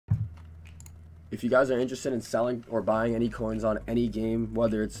if you guys are interested in selling or buying any coins on any game,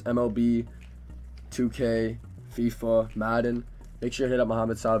 whether it's MLB, 2K, FIFA, Madden, make sure to hit up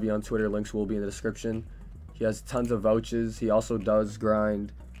Mohamed Savi on Twitter. Links will be in the description. He has tons of vouchers. He also does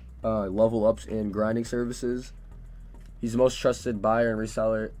grind level ups and grinding services. He's the most trusted buyer and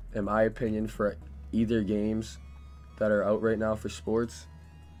reseller, in my opinion, for either games that are out right now for sports.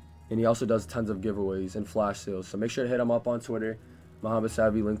 And he also does tons of giveaways and flash sales. So make sure to hit him up on Twitter. Mohamed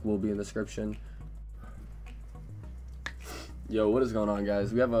Savi, link will be in the description. Yo, what is going on,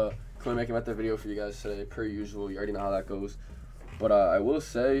 guys? We have a coin making method video for you guys today, per usual. You already know how that goes. But I will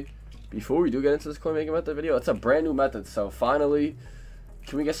say, before we do get into this coin making method video, it's a brand new method. So finally,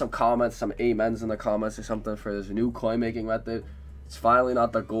 can we get some comments, some amens in the comments or something for this new coin making method? It's finally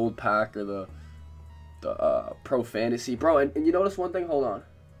not the gold pack or the pro fantasy, bro. And you notice one thing? Hold on.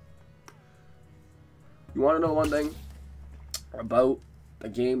 You want to know one thing about the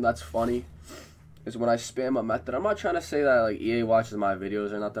game that's funny? Is when I spam a method. I'm not trying to say that like EA watches my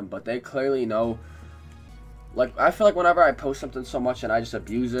videos or nothing, but they clearly know. Like, I feel like whenever I post something so much and I just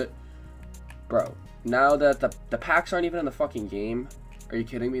abuse it, bro, now that the packs aren't even in the fucking game, are you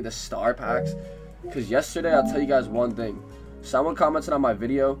kidding me? The star packs? Because yesterday, I'll tell you guys one thing. Someone commented on my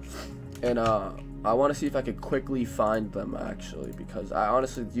video, and I want to see if I could quickly find them, actually, because I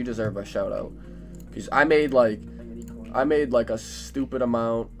honestly, you deserve a shout out. Because I made like a stupid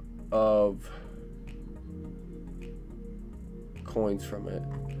amount of coins from it.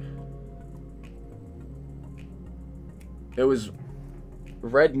 It was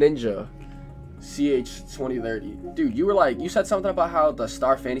Red Ninja CH2030. Dude, you said something about how the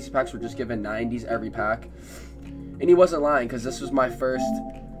star fantasy packs were just given 90s every pack. And he wasn't lying, because this was my first,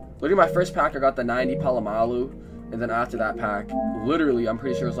 literally my first pack. I got the 90 Palomalu, and then after that pack, literally, I'm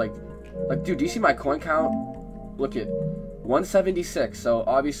pretty sure it was like, dude, do you see my coin count? Look at 176. So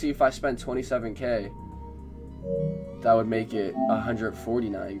obviously, if I spent 27K, that would make it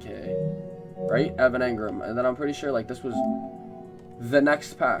 149K, right? Evan Engram, and then I'm pretty sure like this was the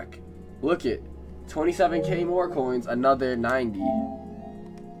next pack. Look at 27K more coins, another 90.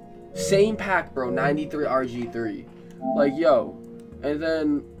 Same pack, bro. 93 RG3. Like, yo, and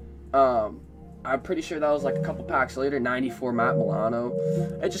then I'm pretty sure that was like a couple packs later, 94 Matt Milano.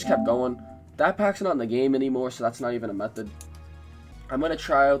 It just kept going. That pack's not in the game anymore, so that's not even a method. I'm gonna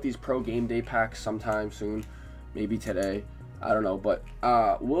try out these pro game day packs sometime soon, maybe today. I don't know, but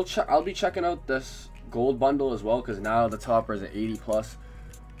I'll be checking out this gold bundle as well, because now the topper is at 80 plus,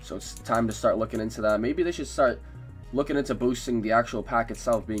 so it's time to start looking into that. Maybe they should start looking into boosting the actual pack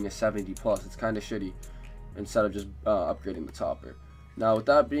itself being a 70 plus. It's kind of shitty, instead of just upgrading the topper. Now, with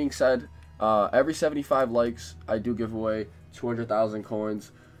that being said, every 75 likes, I do give away 200,000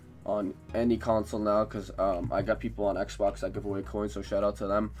 coins on any console now, because I got people on Xbox that give away coins, so shout out to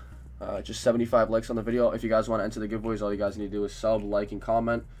them. Just 75 likes on the video. If you guys want to enter the giveaways, all you guys need to do is sub, like, and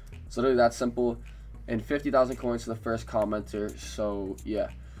comment. It's literally that simple. And 50,000 coins to the first commenter. So yeah,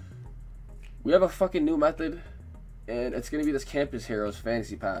 we have a fucking new method, and it's gonna be this Campus Heroes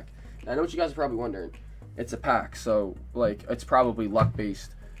fantasy pack. And I know what you guys are probably wondering. It's a pack, so like it's probably luck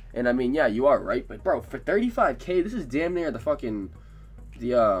based. And I mean, yeah, you are right, but bro, for 35K, this is damn near the fucking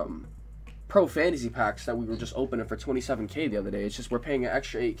pro fantasy packs that we were just opening for 27K the other day. It's just we're paying an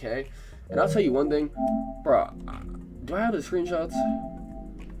extra 8K. And I'll tell you one thing, bro. Do I have the screenshots?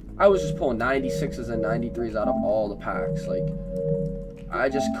 I was just pulling 96s and 93s out of all the packs. Like, I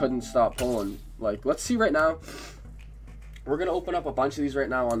just couldn't stop pulling. Like, let's see right now. We're gonna open up a bunch of these right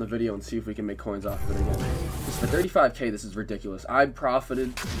now on the video and see if we can make coins off of it again. Because for 35K, this is ridiculous. I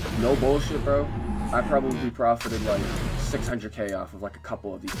profited, no bullshit, bro. I probably profited like 600K off of like a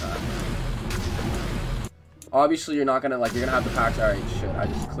couple of these packs. Obviously, you're not gonna like, you're gonna have the packs. All right, shit. I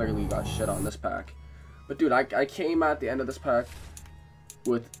just clearly got shit on this pack. But dude, I came at the end of this pack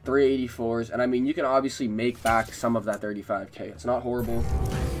with 384s, and I mean, you can obviously make back some of that 35K. It's not horrible.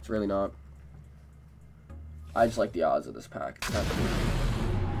 It's really not. I just like the odds of this pack. It's kind of cool.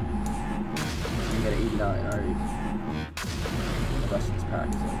 You get an 89, alright. The rest of this pack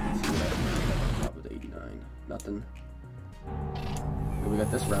is like, let's see what on top of the 89. Nothing. And we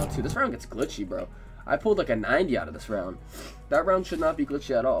got this round too. This round gets glitchy, bro. I pulled like a 90 out of this round. That round should not be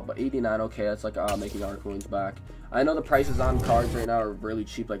glitchy at all, but 89, okay, that's like making our coins back. I know the prices on cards right now are really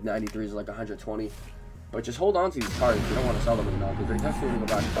cheap, like 93s are like 120. But just hold on to these cards. You don't want to sell them right now, because they're definitely going to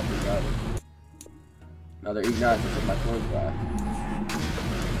go back a couple of hours. Now they're 89, so take my coins back.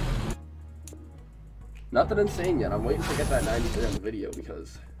 Nothing insane yet. I'm waiting to get that 93 on the video,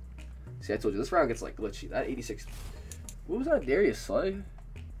 because see, I told you this round gets like glitchy. That 86. What was that? Darius Slay?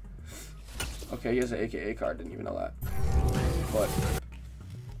 Okay, he has an AKA card. Didn't even know that. But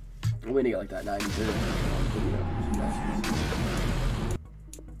I'm waiting to get like that 93.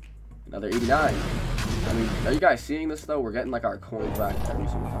 Another 89. I mean, are you guys seeing this though? We're getting like our coins back every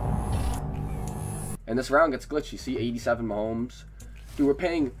single time. And this round gets glitchy. See, 87 Mahomes. Dude, we're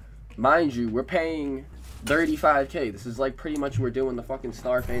paying, mind you, we're paying 35K. This is like pretty much we're doing the fucking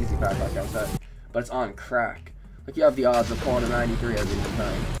star fantasy pack, like I said. But it's on crack. Like you have the odds of pulling a 93 every single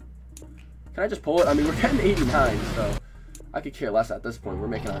time. Can I just pull it? I mean, we're getting 89, so I could care less at this point. We're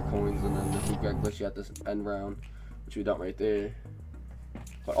making our coins, and then if we get glitchy at this end round, which we don't right there.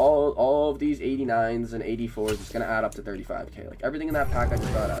 But all of these 89s and 84s is going to add up to 35K. Like, everything in that pack I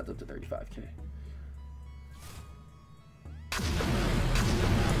just got adds up to 35K.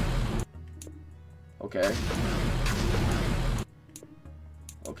 Okay.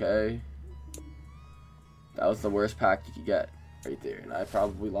 Okay. That was the worst pack you could get right there. And I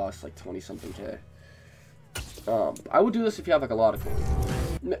probably lost like 20-something K. I would do this if you have like a lot of coins.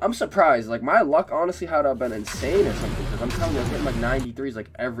 I'm surprised. Like, my luck honestly had to have been insane or something. Because I'm telling you, I was getting like 93s like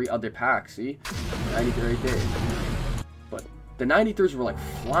every other pack. See? 93 right there. But the 93s were like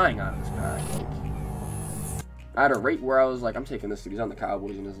flying out of this pack. Like, at a rate where I was like, I'm taking this dude. He's on the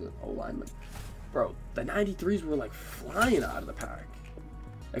Cowboys and is an O-lineman. Bro, the 93s were like flying out of the pack.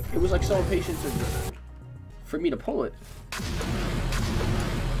 Like, it was like so impatient for me to pull it.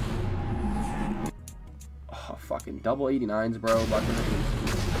 Oh, fucking double 89s, bro.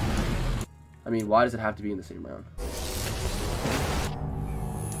 I mean, why does it have to be in the same round?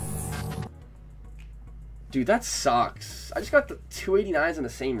 Dude, that sucks. I just got the 289s in the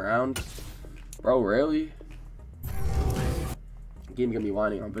same round. Bro, really? Game gonna be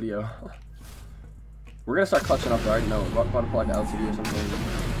whining on video. We're gonna start clutching up. I already know. We're about to pull like an LCD or something.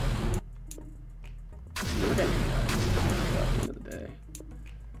 We're getting at the end of the day.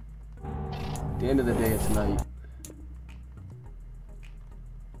 At the end of the day, it's night.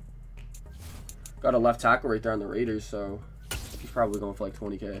 Got a left tackle right there on the Raiders, so he's probably going for like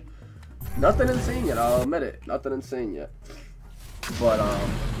 20K. Nothing insane yet, I'll admit it. Nothing insane yet. But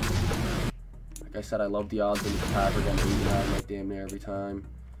like I said, I love the odds in the pack. We're getting 89 like damn near every time.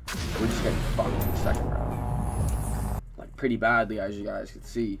 We're just getting fucked in the second round. Like, pretty badly, as you guys can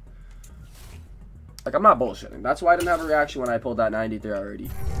see. Like, I'm not bullshitting. That's why I didn't have a reaction when I pulled that 93 already.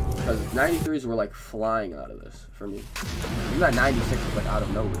 Because 93s were, like, flying out of this for me. And that 96 was, like, out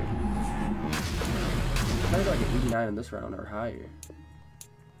of nowhere. I got, like, an 89 in this round or higher.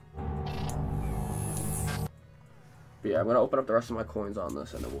 But, yeah, I'm going to open up the rest of my coins on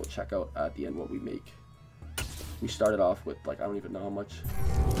this, and then we'll check out at the end what we make. We started off with, like, I don't even know how much.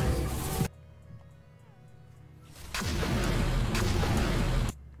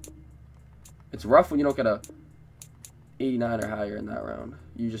 It's rough when you don't get a 89 or higher in that round.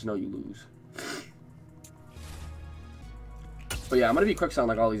 You just know you lose. But yeah, I'm going to be quick selling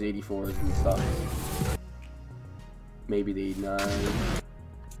like all these 84s and stuff. Maybe the 89.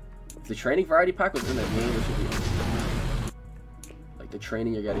 If the training variety pack was in the game, this would be like the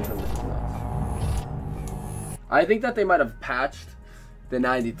training you're getting from this is nuts. I think that they might have patched the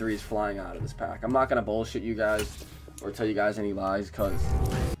 93s flying out of this pack. I'm not going to bullshit you guys or tell you guys any lies because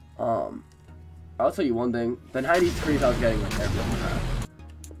I'll tell you one thing. The 93s I was getting like every other pack.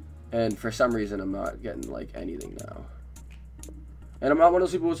 And for some reason I'm not getting like anything now. And I'm not one of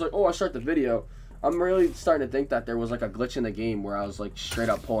those people who's like, oh, I start the video. I'm really starting to think that there was like a glitch in the game where I was like straight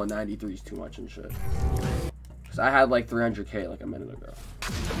up pulling 93s too much and shit. Because I had like 300K like a minute ago.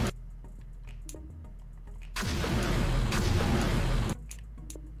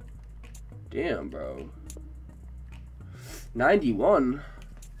 Damn, bro. 91.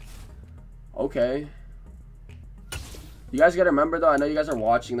 Okay. You guys gotta remember though, I know you guys are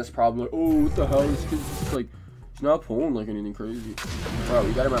watching this probably like, oh, what the hell? This kid's like, he's not pulling like anything crazy. Bro,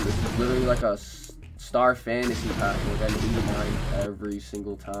 you gotta remember, this is literally like a star fantasy pack. We're getting 89 every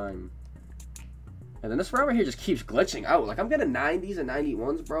single time. And then this round right here just keeps glitching out. Like, I'm getting 90s and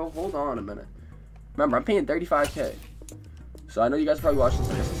 91s, bro. Hold on a minute. Remember, I'm paying 35K. So I know you guys are probably watching this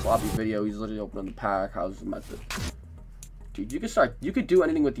like it's a sloppy video. He's literally opening the pack. How's the method? Dude, you could do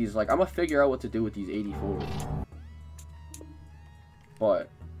anything with these. Like, I'm gonna figure out what to do with these 84s. But,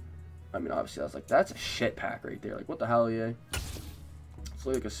 I mean, obviously, I was like, that's a shit pack right there. Like, what the hell, yeah? It's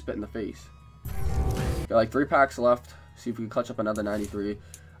like a spit in the face. Got like 3 packs left. See if we can clutch up another 93.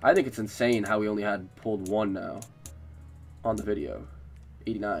 I think it's insane how we only had pulled 1 now on the video.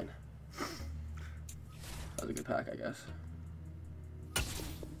 89. That was a good pack, I guess.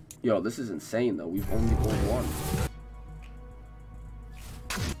 Yo, this is insane, though. We've only pulled 1.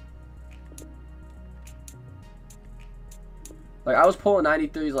 Like, I was pulling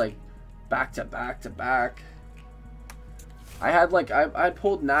 93s, like, back to back to back. I had like, I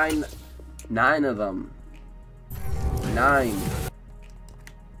pulled nine of them. 9.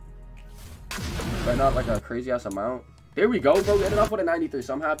 But not like a crazy ass amount. There we go, bro. We ended off with a 93,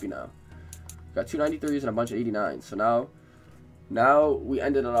 so I'm happy now. Got 2 93s and a bunch of 89s. So now we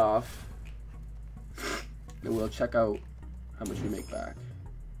ended it off. And we'll check out how much we make back.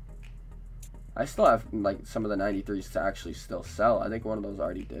 I still have like some of the 93s to actually still sell. I think one of those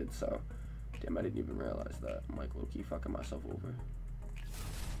already did, so damn, I didn't even realize that. I'm like low-key fucking myself over.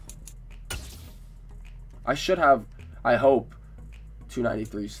 I should have, I hope, 2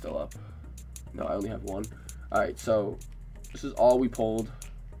 93s still up. No, I only have 1. Alright, so this is all we pulled.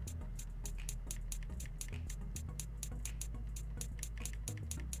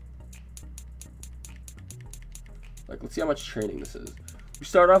 Like, let's see how much training this is. We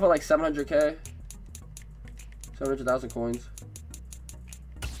started off at like 700k. 700,000 coins.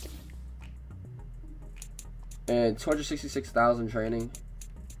 And 266,000 training.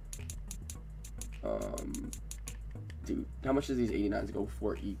 Dude, how much does these 89s go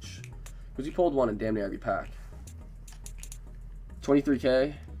for each? Because we pulled one in damn near every pack.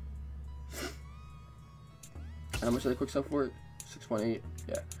 23k. And how much did they quick sell for it? 6.8.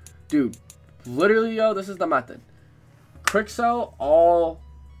 Yeah. Dude, literally, yo, this is the method. Quick sell all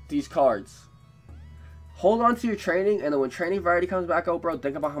these cards. Hold on to your training, and then when training variety comes back out, bro,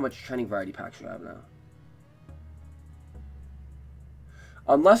 think about how much training variety packs you have now.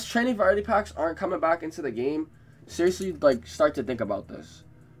 Unless training variety packs aren't coming back into the game, seriously, like, start to think about this.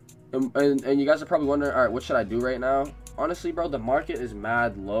 And you guys are probably wondering, all right, what should I do right now? Honestly, bro, the market is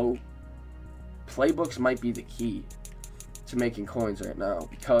mad low. Playbooks might be the key to making coins right now,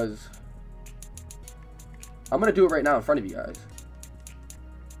 because I'm going to do it right now in front of you guys.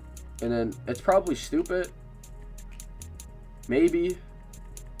 And then it's probably stupid. Maybe.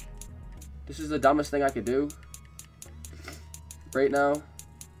 This is the dumbest thing I could do right now.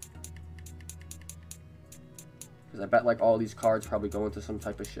 Because I bet like all these cards probably go into some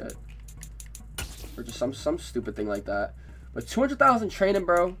type of shit. Or just some stupid thing like that. But 200,000 training,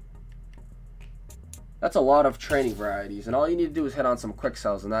 bro. That's a lot of training varieties. And all you need to do is hit on some quick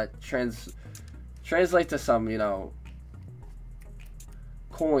sells. And that translate to some, you know,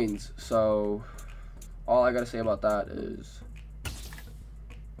 coins. So all I gotta say about that is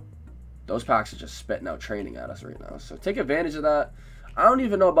those packs are just spitting out training at us right now. So take advantage of that. I don't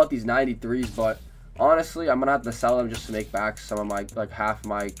even know about these 93s, but honestly, I'm gonna have to sell them just to make back some of my, like, half of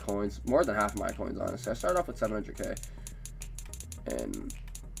my coins, more than half of my coins, honestly. I started off with 700k, and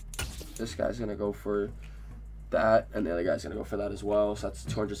this guy's gonna go for that, and the other guy's gonna go for that as well. So that's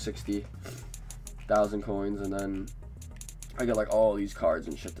 260,000 coins, and then I get like all these cards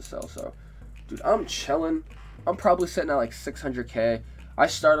and shit to sell. So, dude, I'm chilling. I'm probably sitting at like 600k. I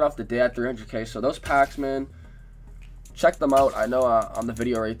started off the day at 300k. So those packs, man, check them out. I know on the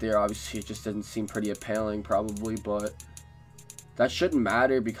video right there, obviously it just didn't seem pretty appealing probably, but that shouldn't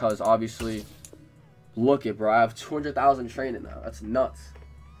matter because obviously, look it, bro. I have 200,000 training now. That's nuts.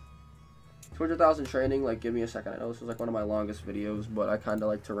 200,000 training. Like, give me a second. I know this was like one of my longest videos, but I kind of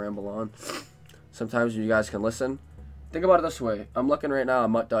like to ramble on. Sometimes you guys can listen. Think about it this way. I'm looking right now at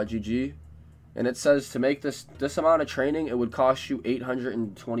mutt.gg, and it says to make this amount of training, it would cost you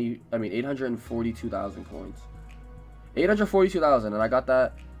 842,000 coins. 842,000, and I got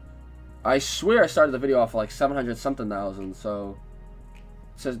that. I swear I started the video off like 700 something thousand. So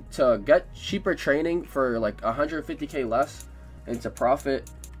to get cheaper training for like 150k less, and to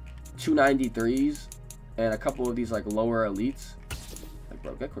profit 293s and a couple of these like lower elites, like,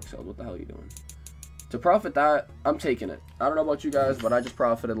 bro, get quick sales. What the hell are you doing? To profit that, I'm taking it. I don't know about you guys, but I just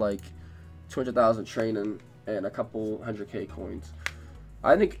profited like 200,000 training and a couple 100k coins.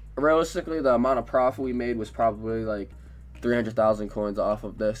 I think realistically the amount of profit we made was probably like 300,000 coins off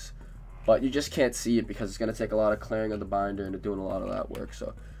of this, but you just can't see it because it's going to take a lot of clearing of the binder and doing a lot of that work.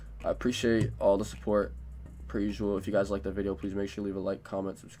 So I appreciate all the support per usual. If you guys like the video, please make sure to leave a like,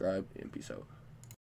 comment, subscribe, and peace out.